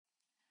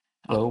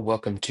Hello,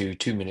 welcome to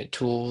 2 Minute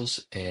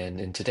Tools.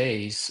 And in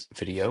today's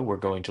video, we're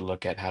going to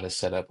look at how to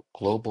set up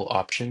global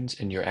options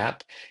in your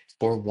app.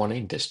 For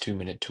warning, this 2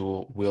 minute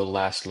tool will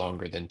last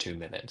longer than 2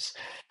 minutes.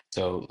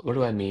 So what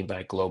do I mean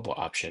by global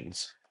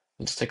options?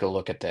 Let's take a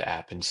look at the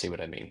app and see what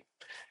I mean.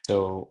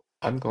 So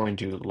I'm going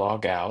to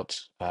log out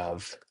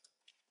of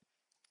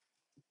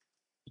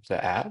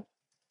the app.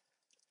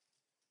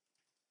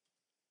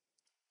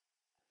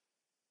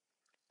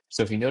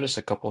 So if you notice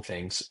a couple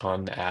things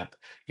on the app,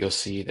 you'll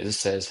see that this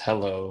says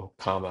hello,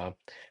 comma.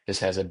 This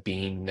has a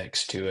bean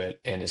next to it,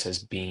 and it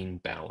says bean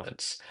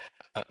balance.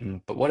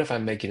 But what if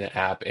I'm making an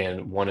app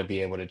and want to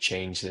be able to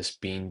change this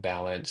bean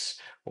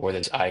balance or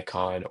this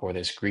icon or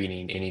this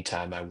greeting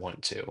anytime I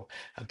want to?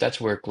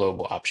 That's where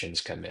global options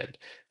come in. Let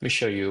me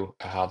show you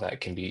how that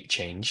can be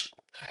changed.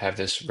 I have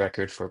this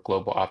record for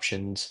global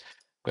options.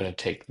 I'm going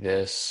to take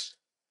this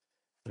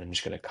and I'm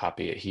just going to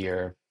copy it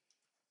here.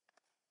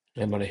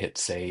 I'm going to hit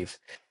save.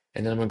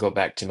 And then I'm going to go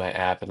back to my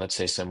app. And let's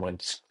say someone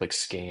clicks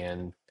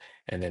scan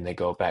and then they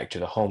go back to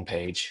the home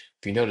page.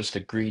 If you notice, the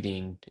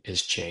greeting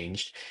is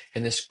changed.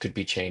 And this could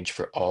be changed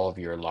for all of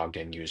your logged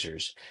in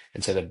users.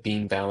 Instead of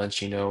bean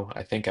balance,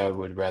 I think I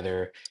would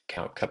rather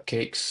count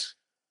cupcakes.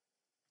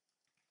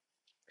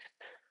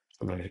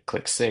 I'm going to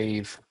click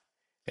save.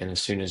 And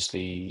as soon as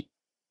the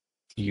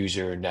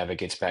user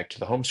navigates back to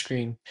the home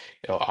screen,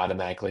 it'll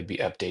automatically be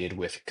updated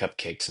with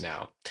cupcakes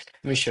now.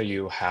 Let me show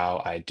you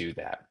how I do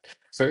that.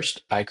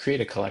 First, I create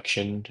a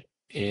collection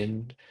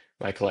in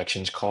my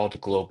collections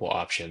called global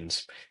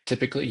options.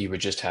 Typically, you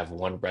would just have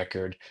one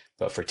record,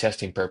 but for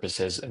testing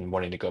purposes and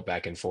wanting to go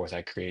back and forth,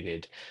 I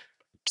created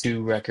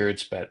two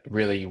records, but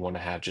really you want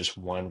to have just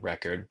one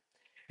record.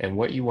 And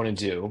what you want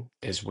to do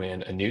is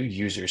when a new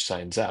user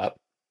signs up,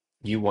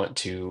 you want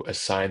to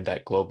assign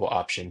that global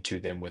option to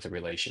them with a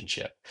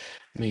relationship.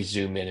 Let me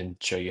zoom in and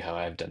show you how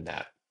I've done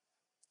that.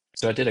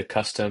 So I did a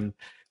custom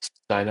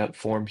sign up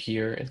form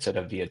here instead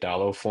of the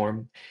Adalo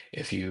form.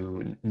 If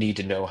you need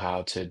to know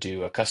how to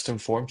do a custom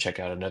form, check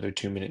out another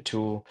 2 minute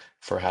tool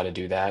for how to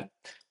do that.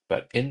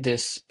 But in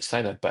this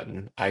sign up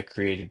button, I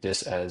created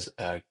this as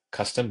a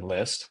custom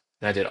list.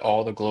 And I did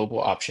all the global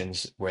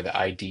options where the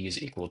ID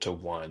is equal to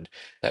 1.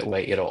 That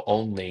way it'll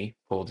only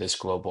pull this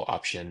global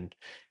option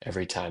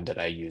every time that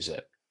I use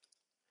it.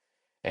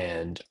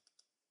 And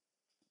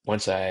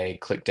once I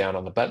click down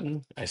on the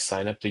button, I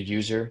sign up the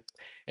user,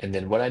 and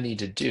then what I need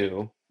to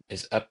do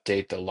is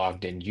update the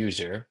logged in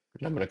user.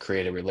 And I'm going to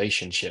create a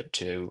relationship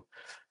to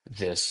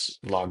this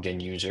logged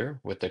in user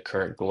with the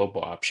current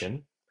global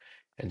option.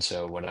 And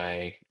so when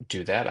I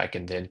do that, I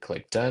can then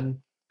click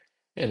done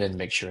and then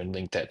make sure and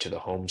link that to the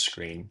home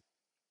screen.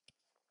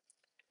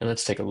 And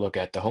let's take a look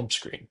at the home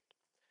screen.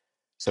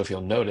 So if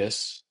you'll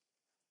notice,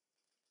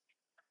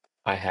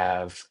 I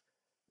have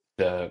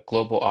the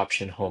global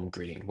option home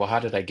greeting. Well, how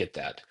did I get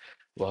that?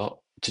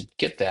 Well, to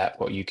get that,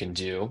 what you can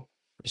do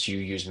is you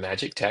use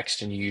magic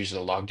text and you use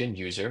the logged in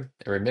user.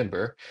 And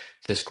remember,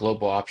 this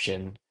global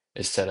option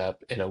is set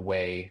up in a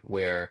way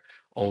where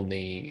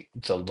only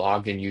the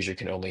logged in user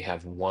can only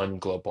have one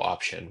global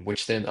option,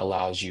 which then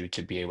allows you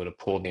to be able to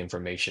pull the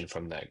information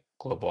from that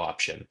global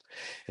option.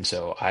 And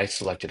so I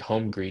selected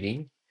home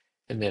greeting,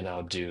 and then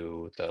I'll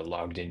do the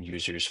logged in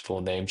user's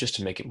full name just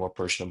to make it more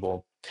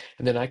personable.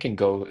 And then I can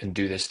go and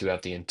do this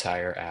throughout the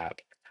entire app.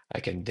 I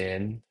can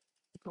then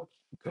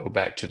go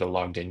back to the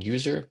logged in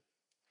user,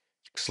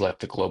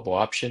 select the global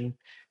option,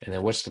 and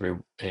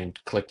then and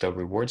click the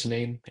rewards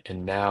name.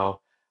 And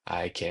now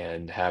I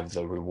can have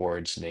the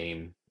rewards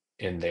name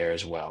in there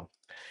as well.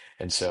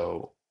 And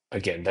so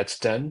again, that's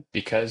done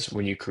because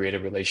when you create a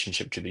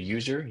relationship to the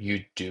user,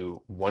 you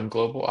do one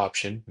global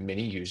option,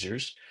 many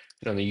users.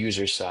 And on the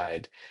user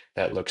side,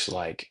 that looks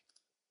like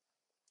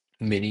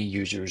many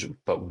users,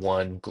 but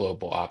one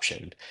global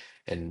option.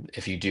 And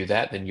if you do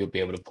that, then you'll be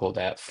able to pull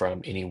that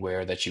from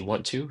anywhere that you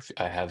want to.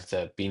 I have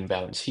the bean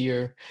balance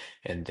here,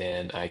 and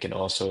then I can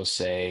also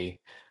say,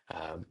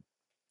 um,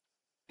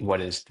 what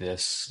is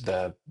this?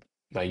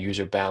 My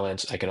user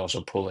balance. I can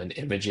also pull in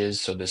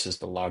images. So this is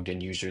the logged in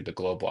user, the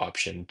global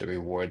option, the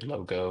reward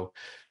logo,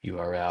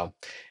 URL.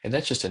 And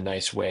that's just a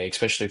nice way,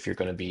 especially if you're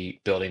going to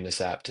be building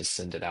this app to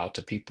send it out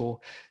to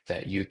people,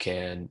 that you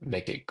can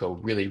make it go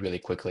really, really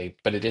quickly.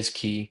 But it is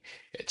key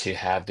to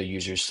have the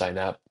users sign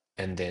up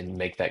and then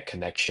make that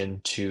connection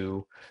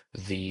to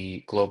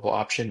the global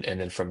option. And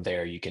then from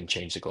there, you can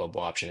change the global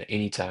option at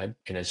any time.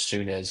 And as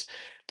soon as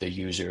the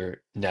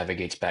user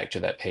navigates back to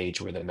that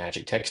page where the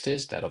magic text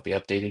is, that'll be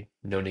updated.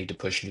 No need to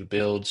push new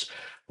builds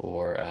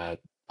or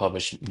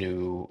publish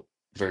new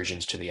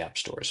versions to the app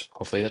stores.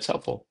 Hopefully that's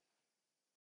helpful.